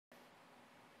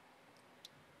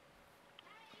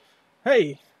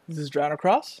Hey, this is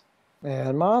Cross,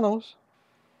 And Manos.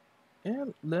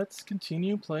 and let's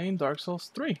continue playing Dark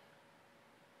Souls 3.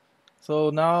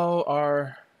 So now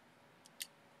our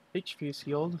HP is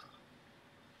healed.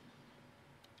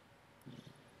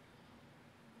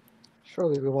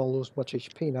 Surely we won't lose much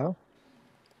HP now.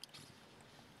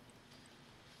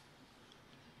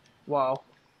 Wow.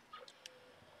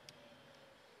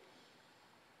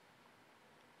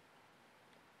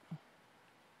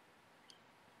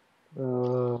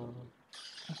 Uh,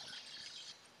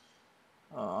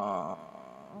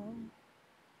 Um,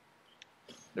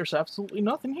 there's absolutely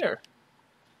nothing here.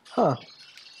 huh.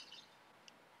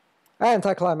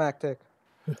 Anticlimactic.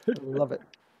 Love it.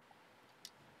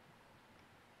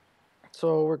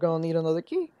 So we're gonna need another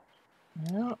key.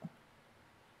 Yeah.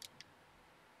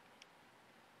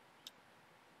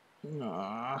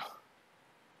 Nah.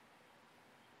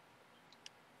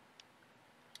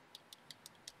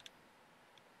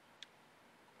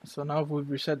 So now if we've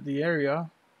reset the area,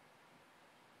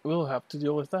 we'll have to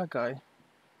deal with that guy.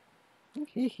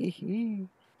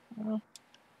 Yeah.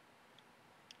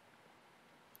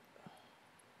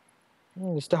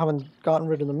 We still haven't gotten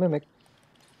rid of the mimic.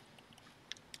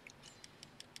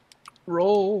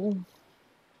 Roll.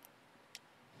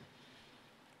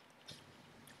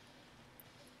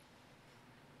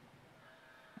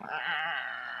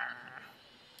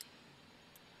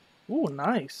 Ooh,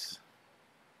 nice.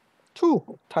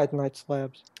 2 Titanite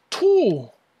slabs.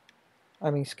 Tool. I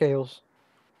mean scales.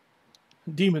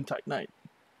 Demon Type Knight.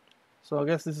 So I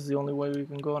guess this is the only way we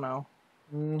can go now.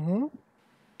 Mm-hmm.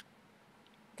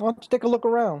 Why don't you take a look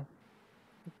around?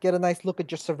 Get a nice look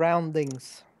at your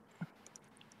surroundings.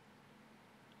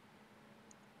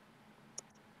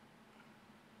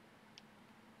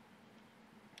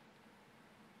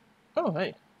 Oh,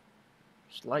 hey.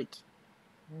 There's light.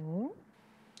 Mm-hmm.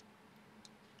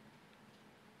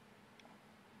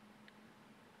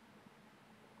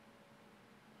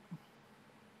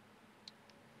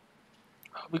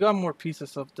 We got more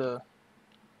pieces of the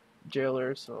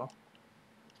jailer, so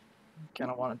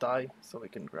kind of want to die, so we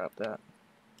can grab that.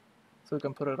 So we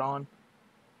can put it on.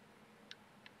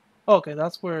 Okay,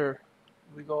 that's where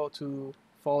we go to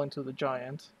fall into the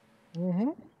giant. Mm-hmm.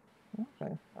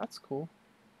 Okay, that's cool.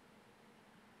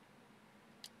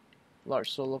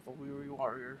 Large soul of a weary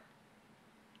warrior.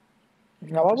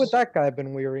 Now, why would that guy have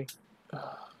been weary?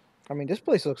 Mm. I mean, this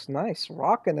place looks nice,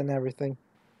 rocking and everything.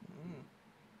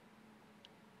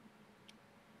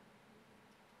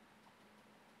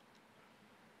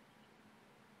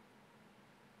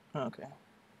 Okay.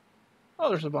 Oh,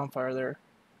 there's a bonfire there.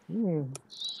 Mm.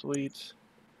 Sweet.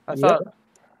 I Yep. thought,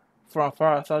 from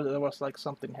afar, I thought there was like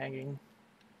something hanging.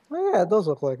 Oh, yeah, it does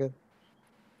look like it.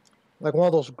 Like one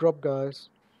of those grub guys,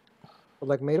 but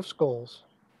like made of skulls.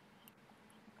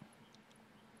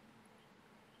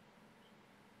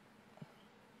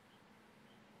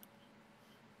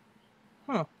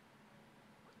 Huh.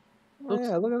 Oh, Looks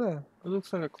yeah, look at that. it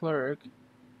looks like a cleric.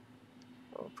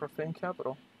 Oh, profane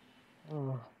capital.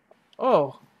 Oh,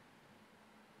 Oh.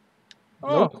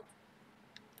 Oh, nope.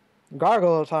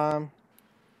 Gargoyle time.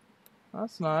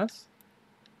 that's nice.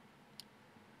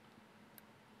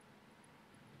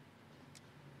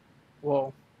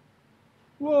 Whoa.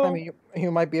 I Whoa. mean,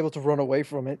 you might be able to run away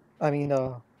from it. I mean,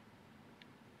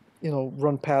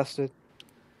 run past it.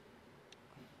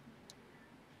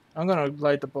 I'm gonna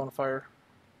light the bonfire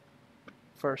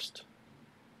first.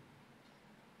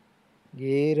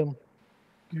 Get him.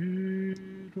 Get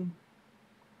 'em.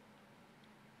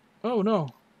 Oh no.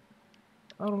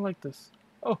 I don't like this.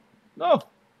 Oh, no!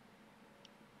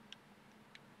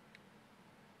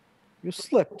 You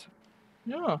slipped.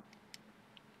 Yeah.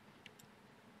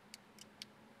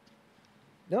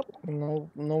 Yep.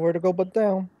 Nowhere to go but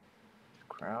down.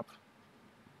 Crap.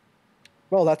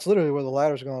 Well, that's literally where the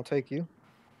ladder's going to take you.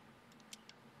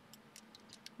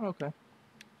 Okay.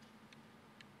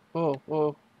 Oh,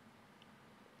 whoa.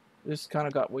 This kind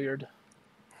of got weird.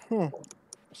 Hmm.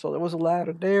 So there was a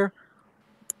ladder there,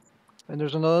 and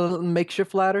there's another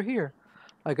makeshift ladder here.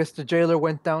 I guess the jailer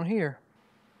went down here.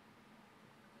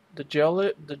 The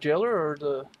jailer or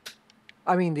the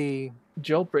I mean, the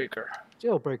jailbreaker?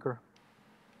 jailbreaker.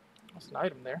 There's an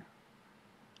item there.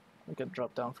 We can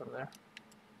drop down from there.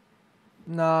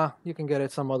 Nah, you can get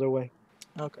it some other way.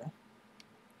 Okay.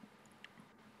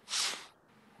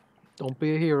 Don't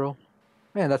be a hero.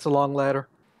 Man, that's a long ladder.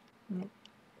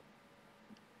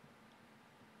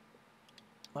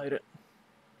 Light it.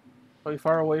 Are we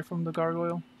far away from the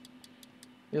gargoyle?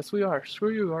 Yes, we are. Screw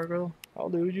you, gargoyle. I'll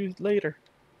do you later.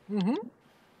 Mm-hmm.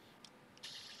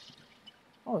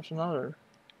 Oh, there's another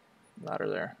ladder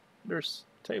there. There's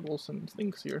tables and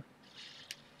things here.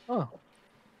 Oh.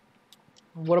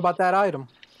 What about that item?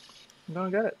 I'm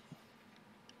gonna get it.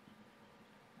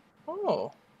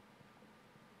 Oh.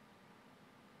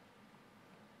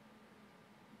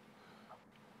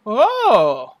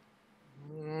 Oh!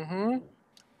 Mm-hmm.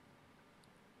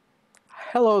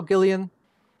 Hello, Gillian.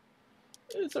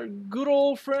 It's our good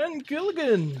old friend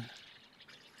Gilligan.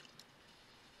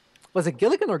 Was it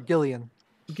Gilligan or Gillian?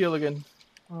 Gilligan.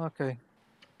 Okay.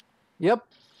 Yep.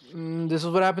 This is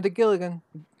what happened to Gilligan.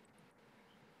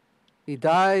 He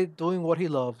died doing what he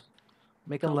loved,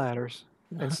 making ladders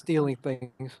and stealing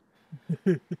things.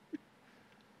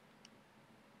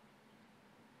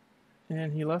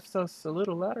 And he left us a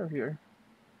little ladder here.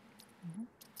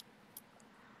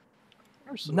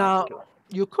 There's some Now, magic.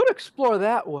 you could explore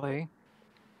that way,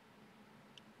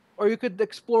 or you could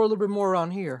explore a little bit more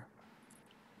around here.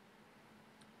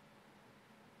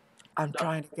 I'm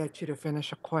trying to get you to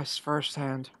finish a quest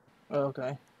firsthand.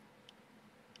 Okay.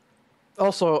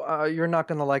 Also, you're not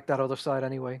going to like that other side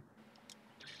anyway.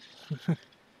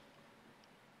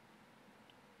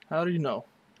 How do you know?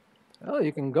 Oh,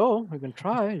 you can go. You can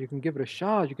try. You can give it a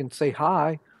shot. You can say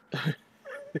hi.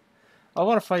 I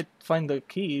want to find the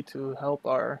key to help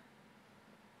our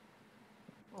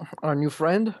Our new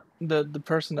friend. the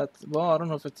person that, well, I don't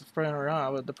know if it's a friend or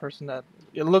not, but the person that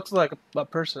it looks like a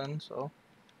person. So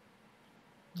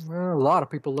Well, a lot of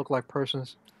people look like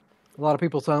persons. A lot of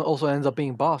people also ends up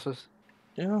being bosses.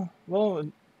 yeah, well,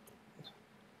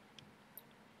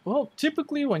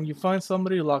 typically when you find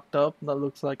somebody locked up that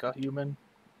looks like a human,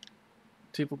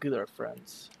 typically they're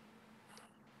friends.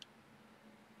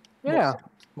 Yeah,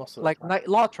 Most of the like time. Knight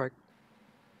Lautrec.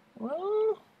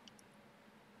 Well,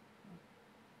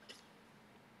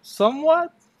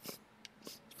 somewhat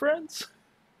friends.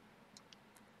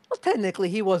 Well, technically,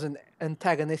 he wasn't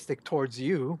antagonistic towards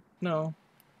you No.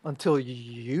 until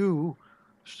you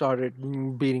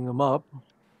started beating him up.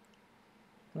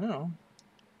 No.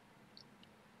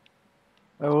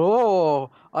 Oh,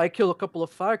 I killed a couple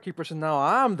of firekeepers and now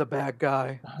I'm the bad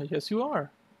guy. Yes, you are.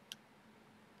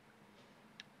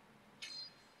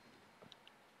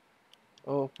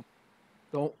 Oh.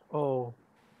 Don't. Oh.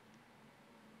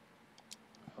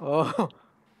 Oh.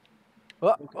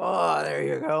 Oh, there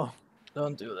you go.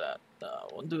 Don't do that. No,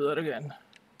 won't do that again.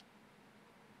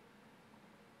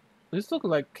 These look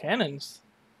like cannons.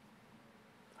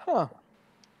 Huh.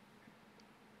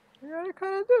 Yeah, I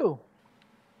kind of do.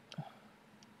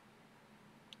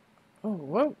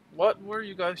 Oh, what were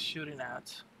you guys shooting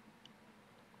at?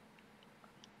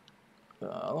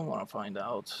 I don't want to find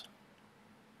out.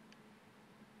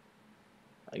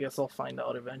 I guess I'll find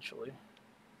out eventually.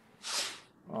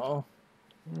 Oh,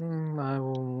 I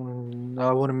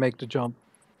wouldn't make the jump.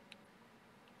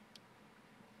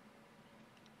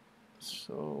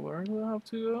 so where do I have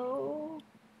to go?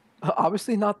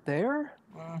 Obviously not there.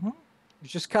 Mm-hmm. You're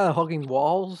just kind of hugging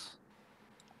walls.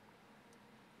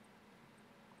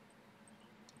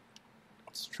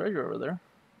 It's treasure over there.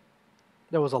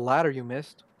 There was a ladder you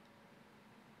missed.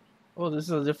 Oh, this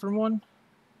is a different one?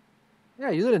 Yeah,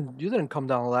 you didn't come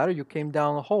down a ladder. You came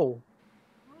down a hole.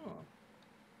 Oh.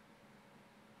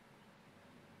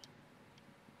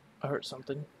 I heard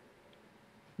something.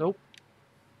 Nope.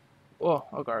 Oh,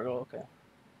 a gargoyle, okay.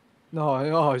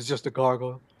 No, it's just a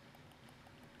gargoyle.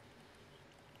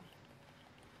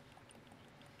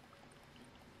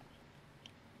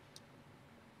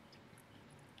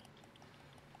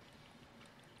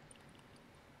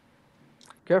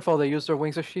 Careful, they use their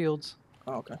wings as shields.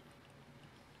 Oh, okay.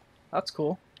 That's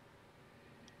cool.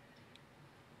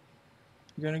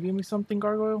 You gonna give me something,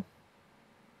 gargoyle?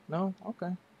 No?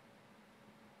 Okay.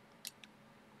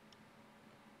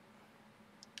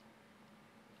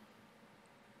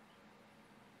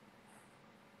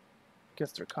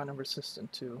 Guess they're kind of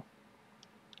resistant too.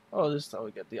 Oh, this is how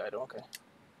we get the item, okay.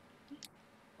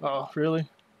 Oh, really?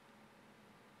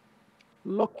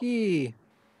 Lucky.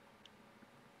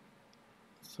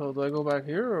 So do I go back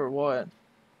here or what?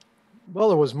 Well,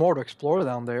 there was more to explore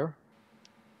down there.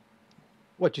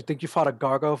 What, you think you fought a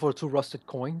gargoyle for 2 rusted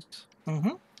coins? Mm-hmm.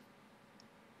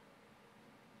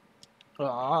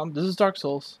 This is Dark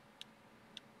Souls.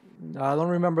 I don't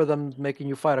remember them making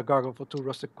you fight a gargoyle for 2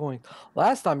 rusted coins.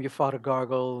 Last time you fought a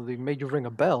gargoyle, they made you ring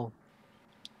a bell.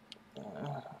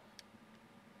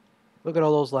 Look at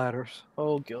all those ladders.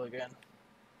 Oh, Gilligan.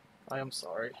 I am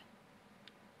sorry.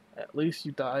 At least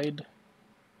you died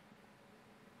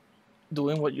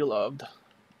doing what you loved.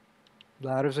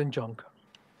 Ladders and junk.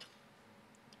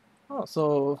 Oh,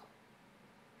 so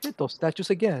Hit those statues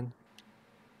again.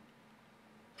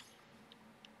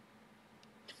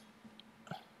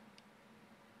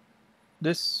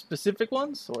 this specific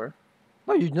ones, or?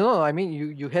 No, you know. I mean,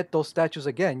 you hit those statues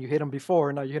again. You hit them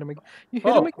before. Now you hit them. You hit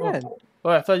them Oh, oh. again. Oh,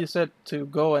 I thought you said to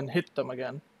go and hit them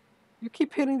again. You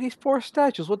keep hitting these poor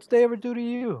statues. What did they ever do to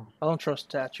you? I don't trust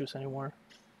statues anymore.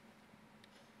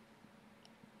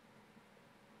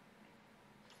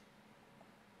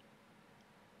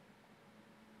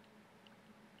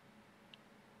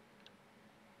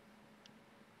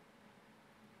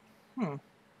 Hmm.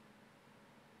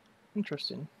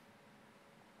 Interesting.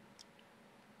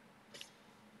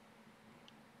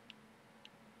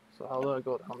 So how do I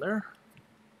go down there?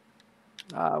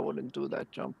 I wouldn't do that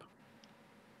jump.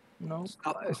 No.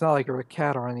 It's not like you're a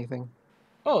cat or anything.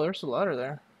 Oh, there's a ladder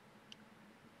there.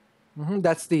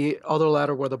 That's the other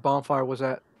ladder where the bonfire was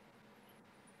at.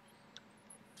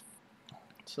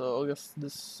 So I guess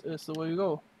this is the way you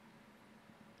go.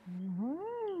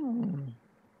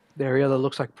 The area that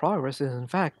looks like progress is in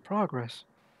fact progress.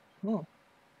 Oh.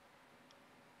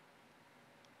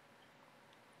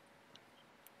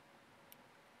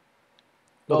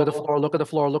 Look at the floor, look at the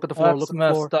floor, look at the floor, That's look at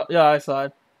the floor. messed up. Yeah, I saw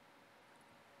it.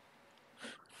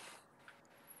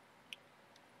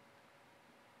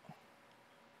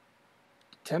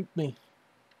 Tempt me.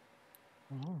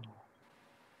 Oh.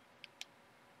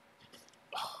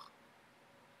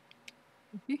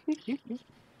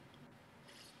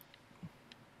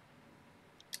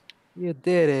 You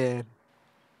did it.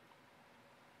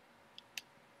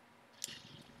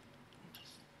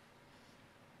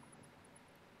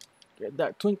 Get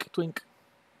that twink twink.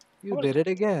 You did it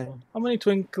again. How many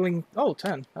twinkling? Oh,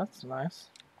 10. That's nice.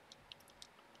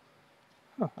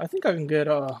 Huh. I think I can get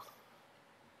a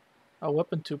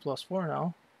weapon 2+4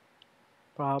 now.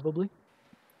 Probably.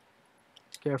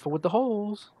 Careful with the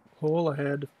holes. Hole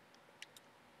ahead.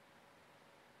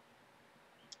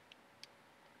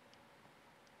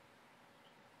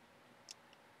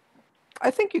 I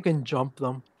think you can jump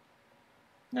them.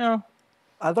 Yeah.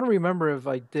 I don't remember if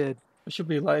I did. It should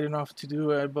be light enough to do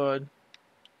it, but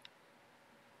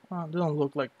they don't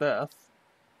look like death.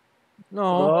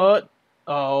 No. But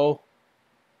oh,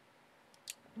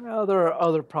 Well, there are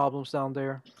other problems down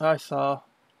there. I saw.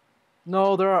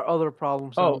 No, there are other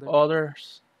problems down Oh, there.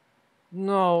 others.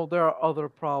 No, there are other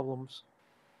problems.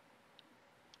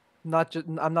 Not just.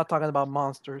 I'm not talking about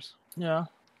monsters. Yeah.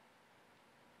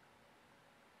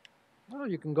 Oh,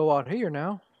 you can go out here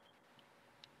now.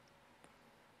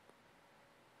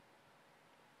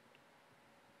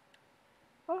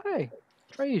 Oh, hey,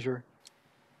 treasure.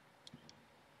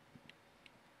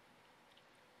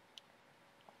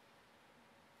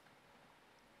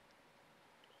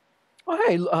 Oh,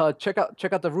 hey, check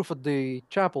out the roof of the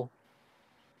chapel.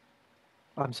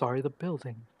 I'm sorry, the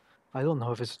building. I don't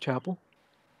know if it's a chapel.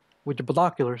 With your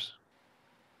binoculars.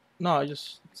 No, I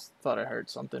just thought I heard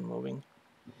something moving.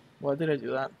 Why did I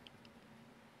do that?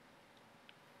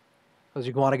 Because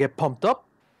you want to get pumped up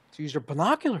to use your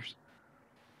binoculars.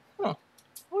 Huh.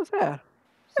 What was that?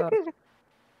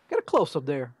 Get a close up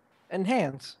there.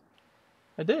 Enhance.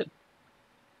 I did.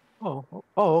 Oh,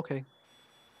 okay.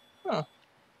 Huh.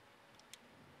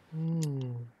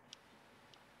 Hmm.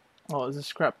 Oh, is this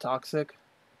scrap toxic?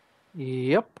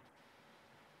 Yep.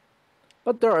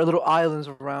 But there are little islands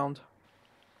around.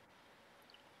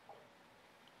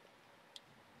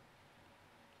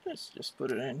 Let's just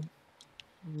put it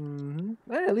in.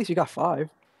 At least you got 5.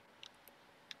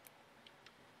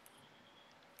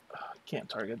 Can't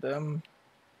target them.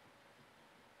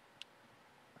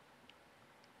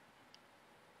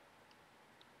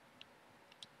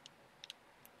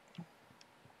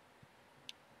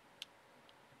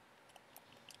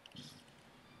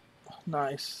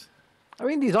 Nice. I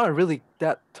mean, these aren't really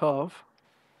that tough.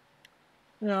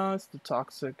 Yeah, it's the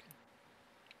toxic.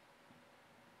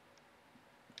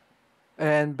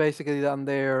 And basically down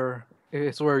there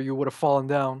is where you would have fallen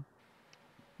down.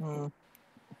 Hmm.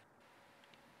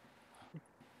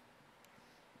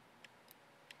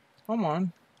 Come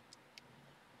on.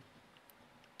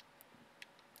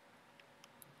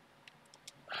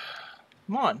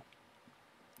 Come on.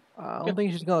 I don't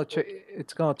think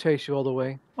it's gonna chase you all the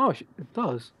way. Oh, it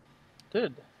does.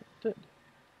 It did.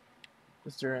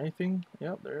 Is there anything?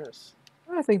 Yep, there is.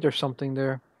 I think there's something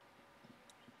there.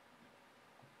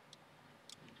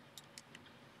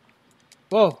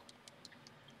 Whoa.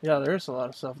 Yeah, there is a lot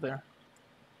of stuff there.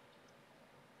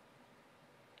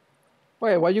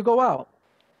 Wait, why'd you go out?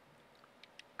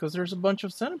 Because there's a bunch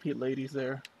of centipede ladies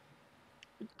there.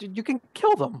 You can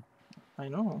kill them. I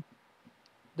know.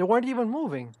 They weren't even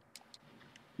moving.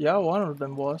 Yeah, one of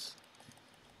them was.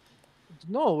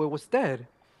 No, it was dead.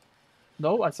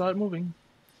 No, I saw it moving.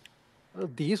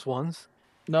 These ones.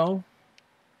 No.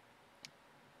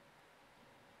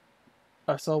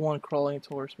 I saw one crawling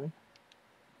towards me.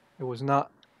 It was not.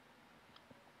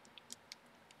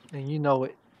 And you know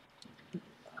it.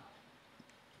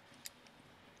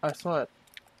 I saw it.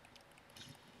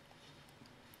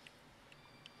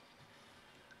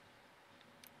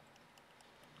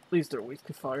 At least they're weak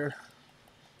to fire.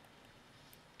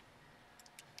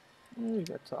 You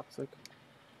got toxic.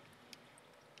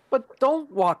 But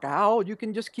don't walk out. You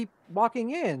can just keep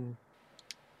walking in.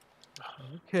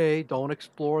 Okay, don't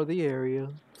explore the area.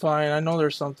 Fine, I know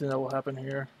there's something that will happen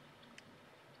here.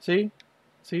 See?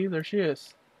 See, there she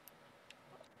is.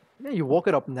 Yeah, you woke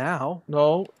it up now.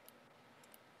 No.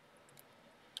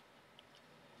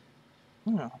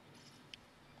 Yeah.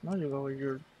 Now you go with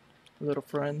your little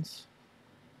friends.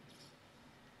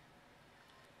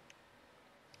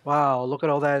 Wow, look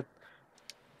at all that.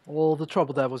 All the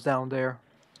trouble that was down there.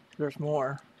 There's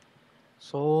more.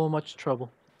 So much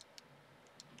trouble.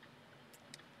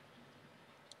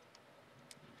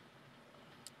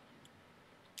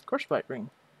 Curse bite ring.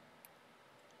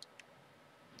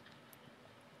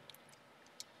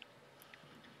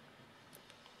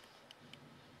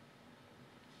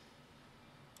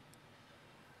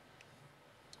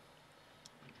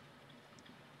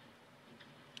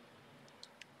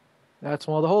 That's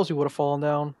one of the holes you would have fallen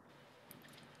down.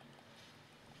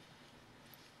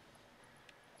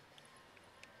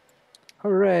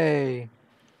 Hooray.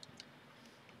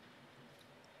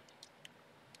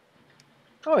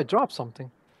 Oh, I dropped something.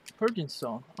 Purging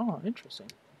stone. Oh, interesting.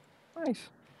 Nice.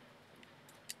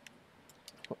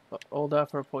 All that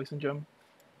for a poison gem.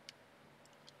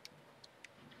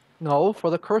 No, for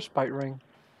the curse bite ring.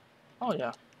 Oh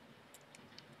yeah.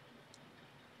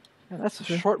 Yeah, that's a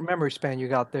Okay. short memory span you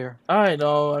got there. I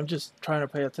know. I'm just trying to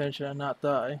pay attention and not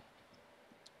die.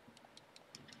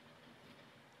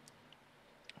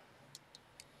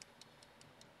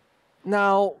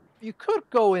 Now, you could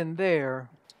go in there.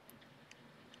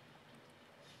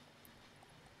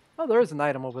 Oh, there is an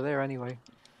item over there anyway.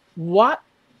 What?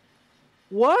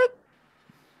 What?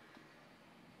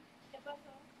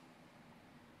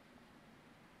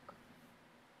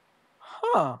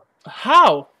 Huh.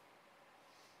 How?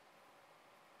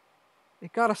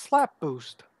 It got a slap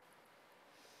boost.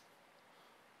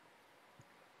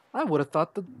 I would have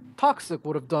thought the toxic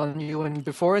would have done you, and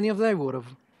before any of that would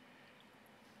have.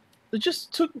 It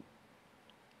just took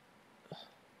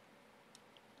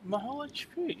my whole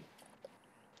HP.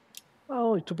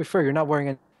 Well, to be fair, you're not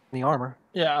wearing any armor.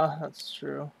 Yeah, that's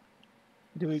true.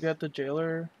 Do we get the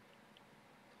jailer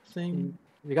thing?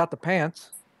 You got the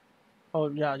pants. Oh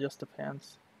yeah, just the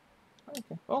pants.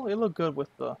 Okay. Oh, they look good with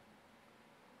the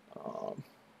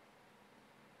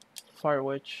fire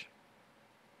witch.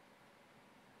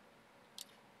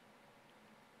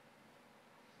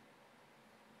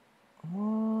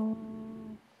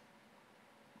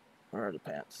 Where are the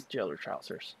pants? Jailer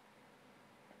trousers.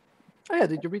 Oh yeah,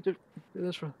 did you read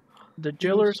this one? The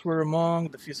jailers were among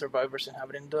the few survivors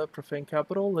inhabiting the profane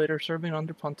capital, later serving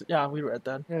under Pontiff. Yeah, we read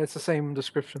that. Yeah, it's the same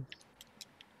description.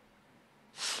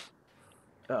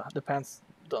 The pants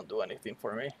don't do anything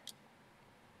for me.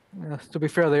 Yeah, to be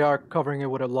fair, they are covering it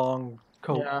with a long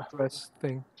coat Yeah. dress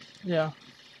thing. Yeah.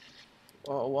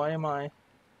 Oh, why am I?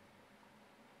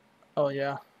 Oh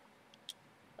yeah.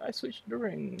 I switched the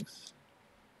rings.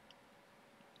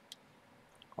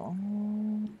 Oh.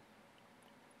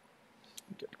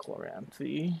 Get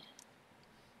Chloranthe.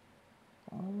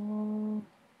 Oh.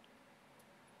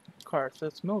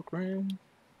 Karthus milk ring.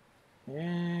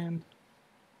 And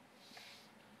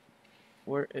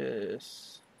where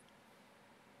is?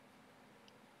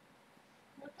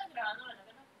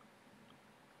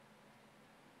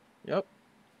 Yep.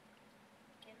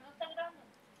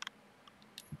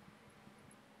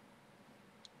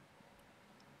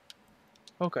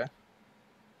 Okay.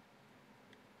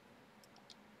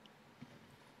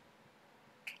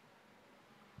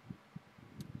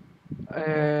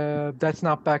 That's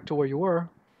not back to where you were.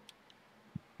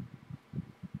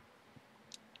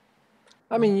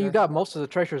 I mean, you Okay. got most of the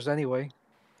treasures anyway.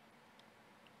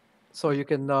 So you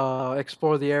can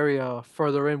explore the area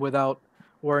further in without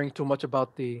worrying too much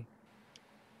about the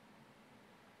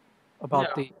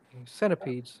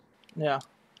centipedes Yeah.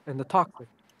 and the toxic.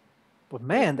 But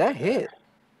man, that hit.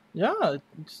 Yeah, it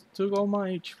just took all my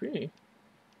HP.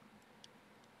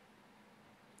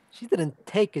 She didn't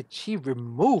take it, she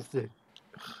removed it.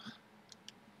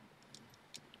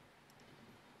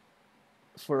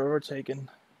 Forever taken.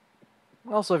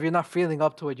 Also, if you're not feeling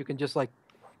up to it, you can just like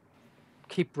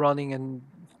keep running and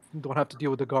don't have to deal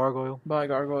with the gargoyle. Bye,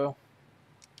 gargoyle.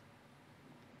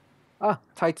 Ah,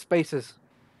 tight spaces.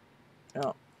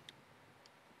 Yeah.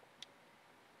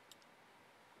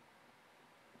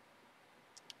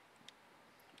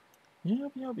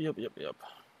 Yep.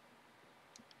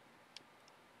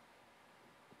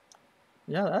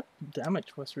 Yeah, that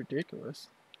damage was ridiculous.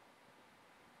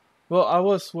 Well, I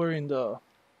was wearing the...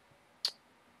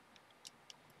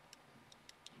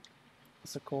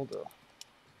 What's it called?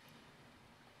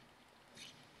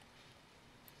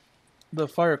 The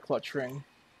fire clutch ring.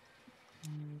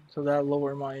 So that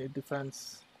lowered my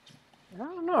defense. I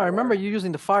don't know. I remember you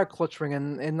using the fire clutch ring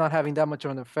and not having that much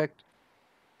of an effect.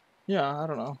 Yeah, I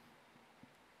don't know.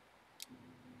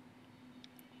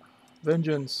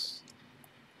 Vengeance.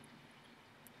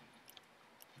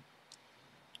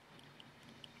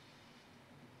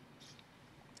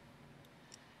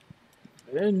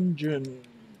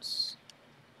 Vengeance.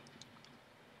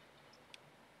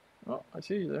 Oh, I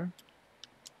see you there.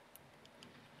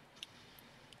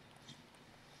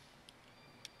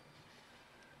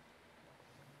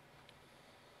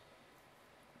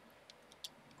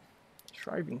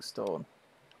 Shriving stone.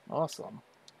 Awesome.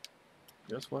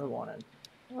 Just what I wanted.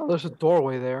 Oh, there's a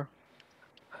doorway there.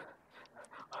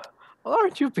 Well,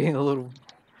 aren't you being a little?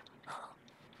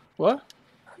 What?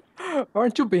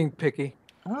 Aren't you being picky?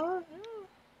 Yeah.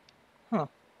 Huh.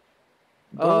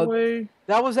 Uh, Doorway.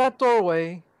 that was that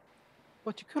doorway,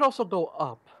 but you could also go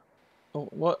up. Oh,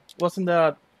 what? Wasn't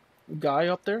that guy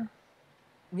up there?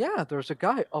 Yeah, there's a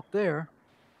guy up there.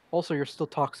 Also, you're still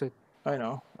toxic. I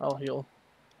know. I'll heal.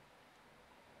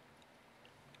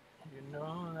 You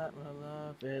know that my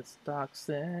love is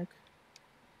toxic.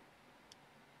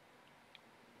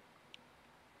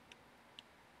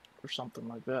 Or something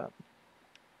like that.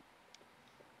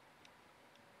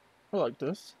 I like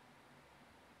this.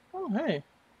 Oh, hey.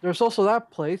 There's also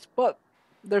that place, but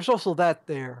there's also that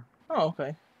there. Oh,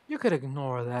 okay. You could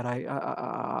ignore that,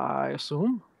 I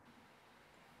assume.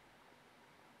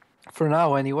 For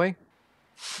now, anyway.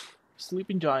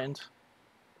 Sleeping giant.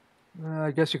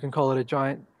 I guess you can call it a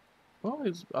giant. Well,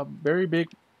 he's a very big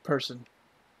person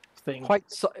thing.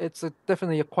 It's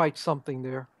definitely a quite something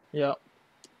there. Yeah.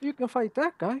 You can fight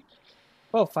that guy.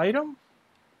 Oh, fight him?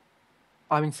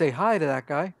 I mean, say hi to that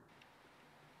guy.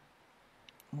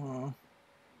 What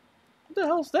the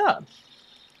hell's that?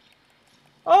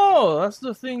 Oh, that's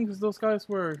the things those guys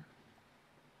were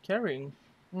carrying.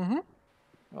 Mm-hmm.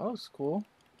 Oh, that's cool.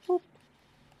 Boop.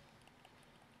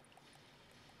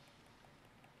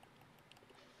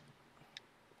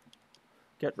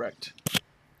 Get wrecked.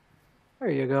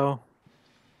 There you go.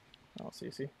 Oh,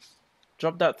 see.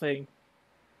 Drop that thing.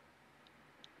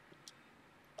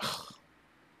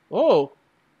 Oh.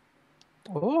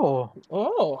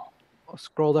 Oh. A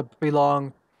scroll that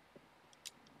belonged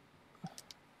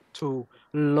to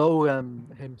Logan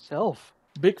himself.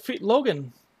 Big Feet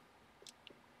Logan.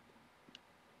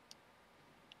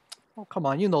 Oh, come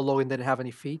on. You know Logan didn't have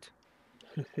any feet.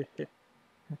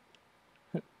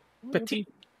 Petite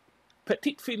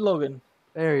Feet Logan.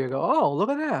 There you go. Oh, look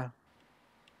at that.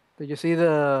 Did you see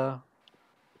the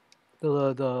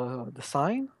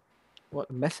sign? What?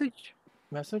 The message?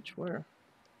 Message? Where?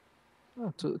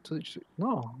 Oh,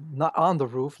 no, not on the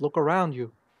roof. Look around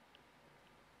you.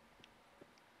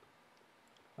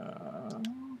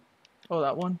 Oh,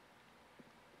 that one.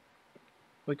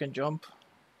 We can jump.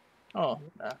 Oh,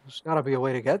 nah. There's got to be a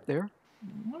way to get there.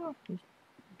 Well,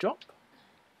 jump.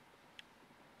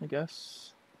 I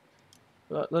guess.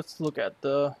 But let's look at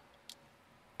the...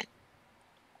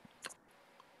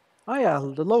 Oh yeah,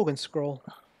 the Logan scroll.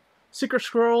 Secret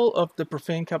Scroll of the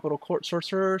Profane Capital Court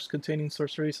Sorcerers, containing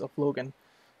sorceries of Logan.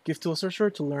 Give to a sorcerer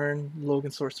to learn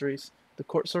Logan sorceries. The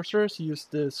court sorcerers use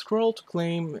the scroll to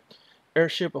claim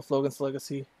heirship of Logan's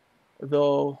legacy.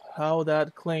 Though how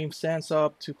that claim stands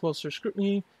up to closer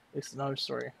scrutiny is another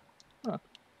story. Huh.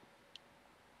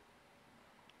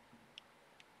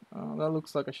 Oh, that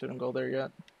looks like I shouldn't go there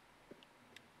yet.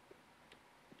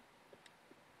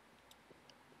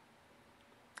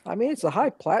 I mean, it's a high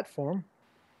platform.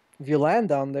 If you land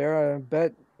down there, I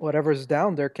bet whatever's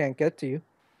down there can't get to you.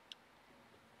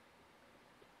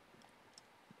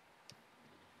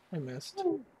 I missed.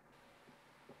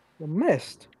 You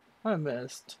missed. I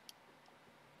missed.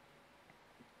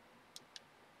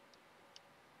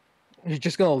 You're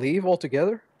just gonna leave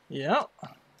altogether? Yeah.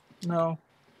 No.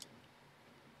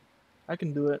 I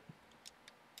can do it.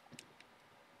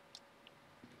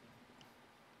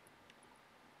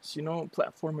 So, you know,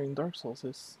 platforming in Dark Souls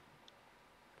is...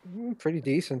 Pretty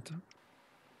decent.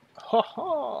 Ha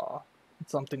ha!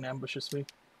 It's something that ambushes me.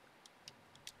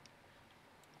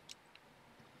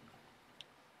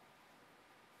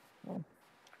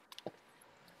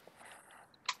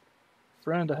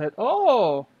 Friend ahead.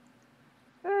 Oh!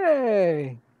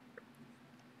 Hey!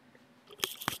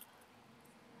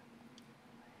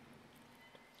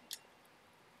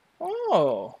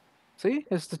 Oh. See,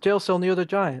 it's the jail cell near the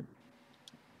giant.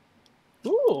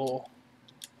 Ooh.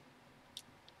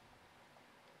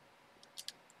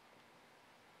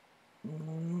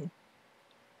 Mm.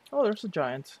 Oh, there's a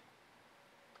giant.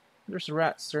 There's a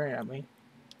rat staring at me.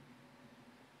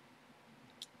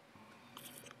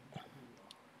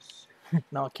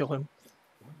 Now I'll kill him.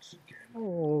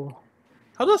 Oh,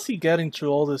 How does he get into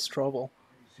all this trouble?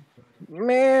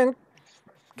 man,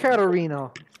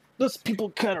 Katarina. Those people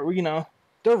Katarina.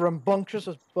 They're rambunctious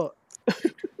as fuck.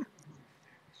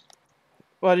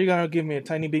 What, are you gonna give me a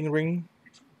tiny big ring?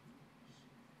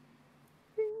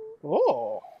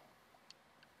 Oh.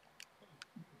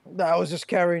 I was just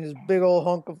carrying this big old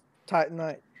hunk of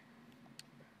titanite.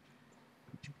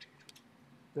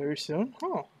 Very soon?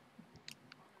 Huh.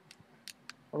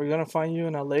 Are we gonna find you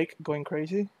in a lake going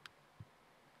crazy?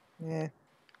 Yeah,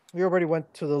 we already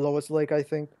went to the lowest lake, I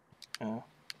think. Yeah.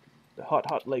 The hot,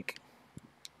 hot lake.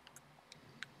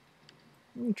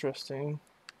 Interesting.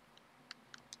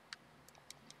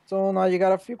 So now you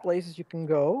got a few places you can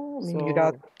go. I mean, So,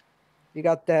 you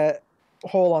got that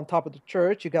hole on top of the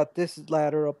church. You got this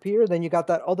ladder up here. Then you got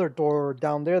that other door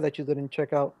down there that you didn't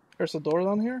check out. there's a door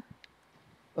down here?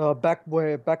 Back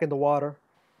in the water.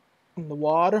 In the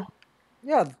water?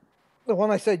 Yeah, the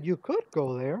one I said you could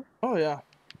go there. Oh, yeah.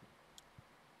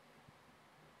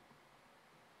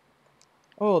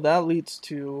 Oh, that leads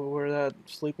to where that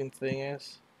sleeping thing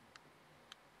is.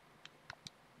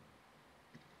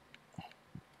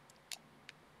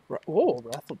 Whoa,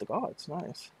 Wrath of the Gods.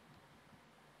 Nice.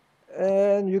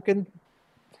 And you can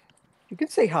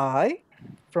say hi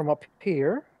from up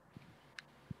here.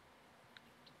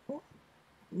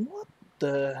 What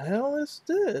the hell is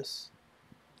this?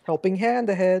 Helping hand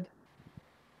ahead.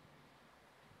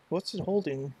 What's it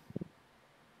holding?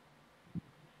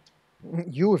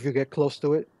 You if you get close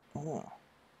to it. Oh.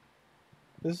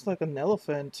 This is like an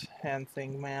elephant hand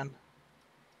thing, man.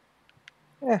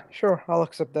 Yeah, sure, I'll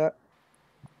accept that.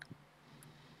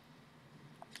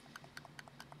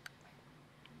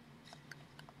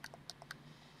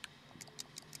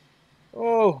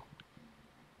 Oh!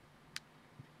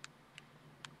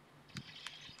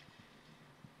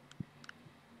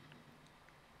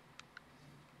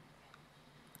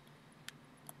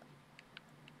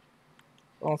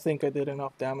 I don't think I did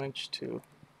enough damage to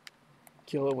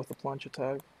kill it with a plunge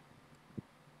attack.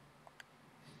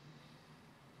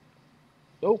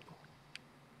 Nope.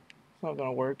 It's not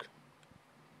gonna work.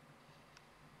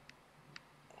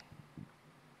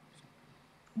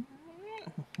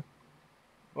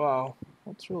 Wow.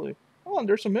 That's really... Oh, and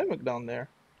there's a mimic down there.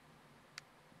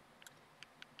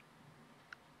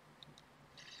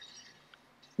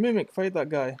 Mimic, fight that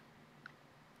guy.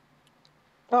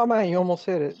 Oh man, you almost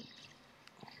hit it.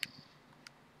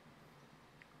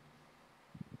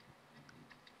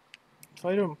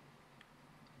 Fight him.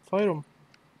 Fight him.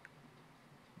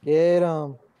 Get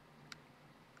him.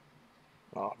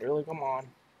 Oh, really? Come on.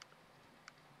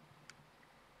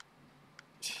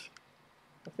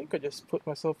 I think I just put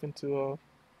myself into a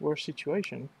worse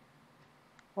situation.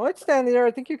 Oh, it's standing there.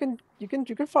 I think you can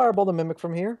fireball the mimic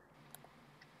from here.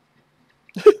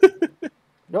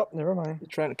 Nope, never mind. You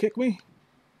trying to kick me?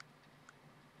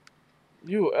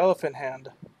 You elephant hand.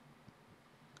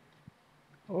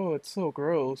 Oh, it's so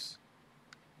gross.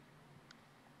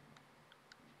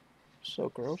 So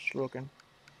gross looking.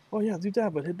 Oh yeah, do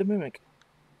that, but hit the mimic.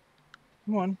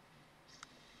 Come on.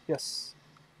 Yes.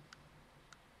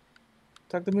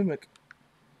 Attack the mimic.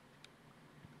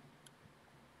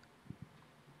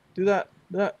 Do that.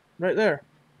 That. Right there.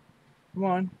 Come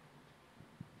on.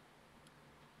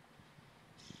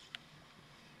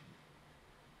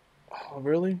 Oh,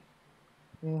 really?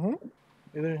 Mm-hmm.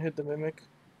 You didn't hit the mimic?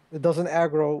 It doesn't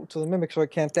aggro to the mimic, so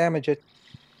it can't damage it.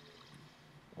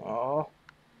 Oh.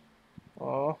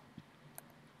 Oh.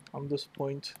 I'm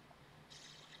disappointed.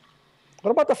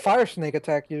 What about the fire snake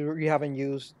attack you haven't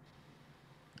used?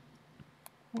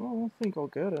 I don't think I'll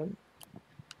get it.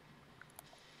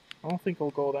 I don't think I'll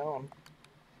go down.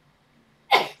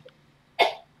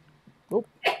 Nope.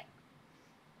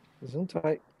 Zoom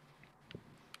tight.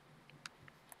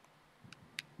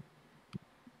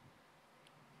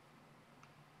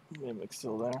 Mimic's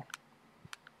still there.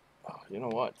 Oh, you know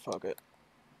what? Fuck it.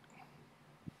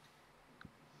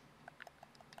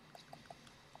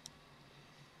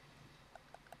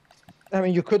 I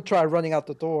mean, you could try running out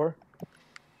the door.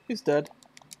 He's dead.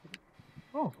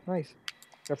 Oh, nice.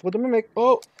 Careful with the mimic.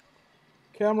 Oh!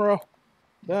 Camera!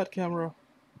 Bad camera.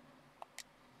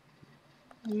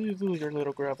 You do your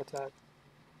little grab attack.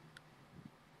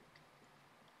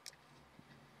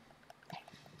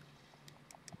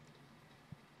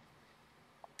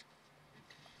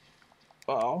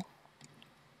 Wow.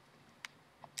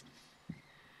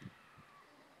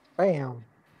 Bam.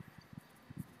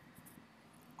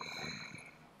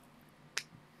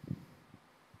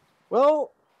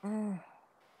 Well,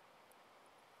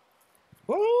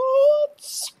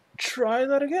 Let's try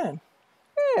that again.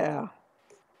 yeah.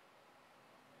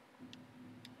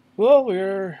 Well,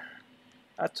 we're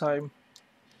at time.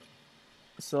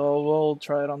 So we'll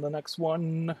try it on the next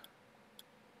one.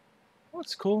 Oh,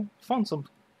 it's cool. Found some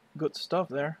good stuff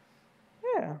there.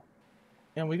 Yeah.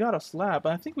 And we got a slab.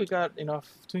 I think we got enough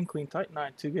Twinkling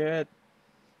Titanite to get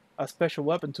a special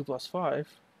weapon 2+5.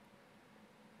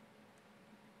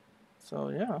 So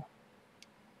yeah.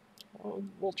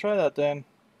 We'll try that then.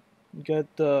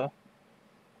 Get the...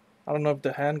 I don't know if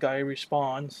the hand guy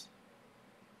respawns.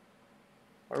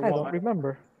 Or I don't what.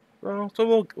 remember. Well,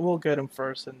 so we'll get him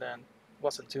first and then it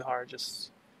wasn't too hard.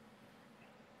 Just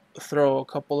throw a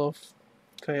couple of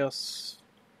chaos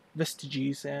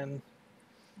vestiges and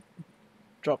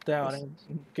drop down Yes.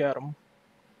 and get them.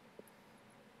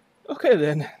 Okay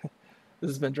then, this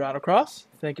has been Drown Across.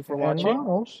 Thank you for And watching.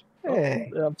 Manos. Oh,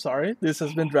 Hey. I'm sorry. This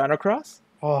has been Drown Across.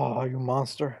 Oh, you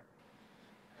monster.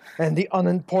 And the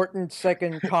unimportant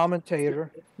second commentator.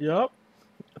 Yup.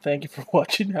 Thank you for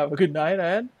watching. Have a good night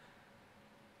and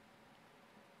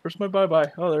where's my bye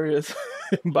bye? Oh, there he is.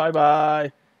 Bye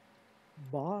bye.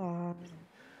 Bye.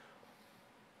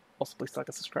 Also, please like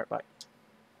and subscribe. Bye.